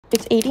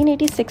It's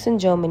 1886 in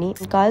Germany,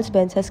 and Carl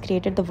Benz has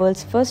created the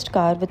world's first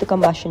car with a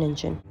combustion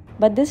engine.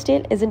 But this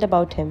tale isn't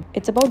about him.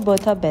 It's about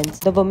Bertha Benz,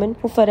 the woman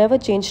who forever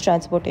changed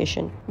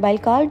transportation. While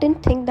Carl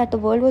didn't think that the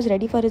world was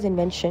ready for his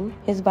invention,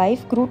 his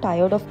wife grew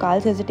tired of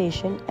Carl's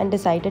hesitation and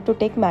decided to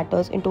take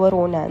matters into her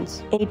own hands.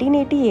 In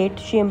 1888,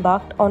 she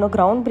embarked on a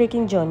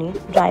groundbreaking journey,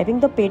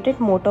 driving the patent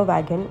motor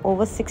wagon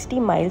over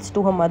 60 miles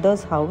to her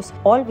mother's house,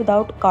 all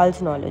without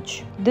Carl's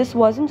knowledge. This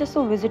wasn't just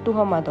a visit to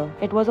her mother.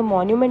 It was a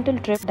monumental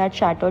trip that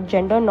shattered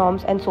gender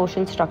norms and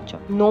social structure.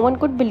 No one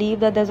could believe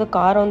that there's a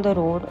car on the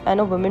road and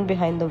a woman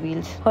behind the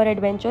wheels. Her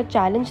adventure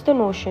challenged the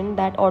notion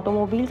that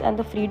automobiles and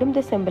the freedom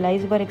they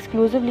symbolize were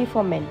exclusively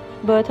for men.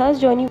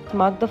 Bertha's journey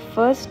marked the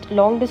first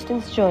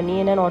long-distance journey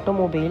in an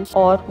automobile,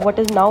 or what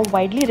is now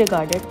widely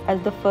regarded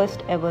as the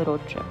first ever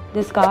road trip.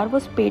 This car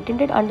was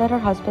patented under her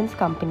husband's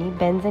company,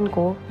 Benz &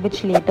 Co.,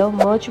 which later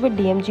merged with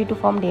DMG to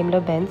form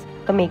Daimler-Benz,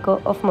 the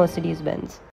maker of Mercedes-Benz.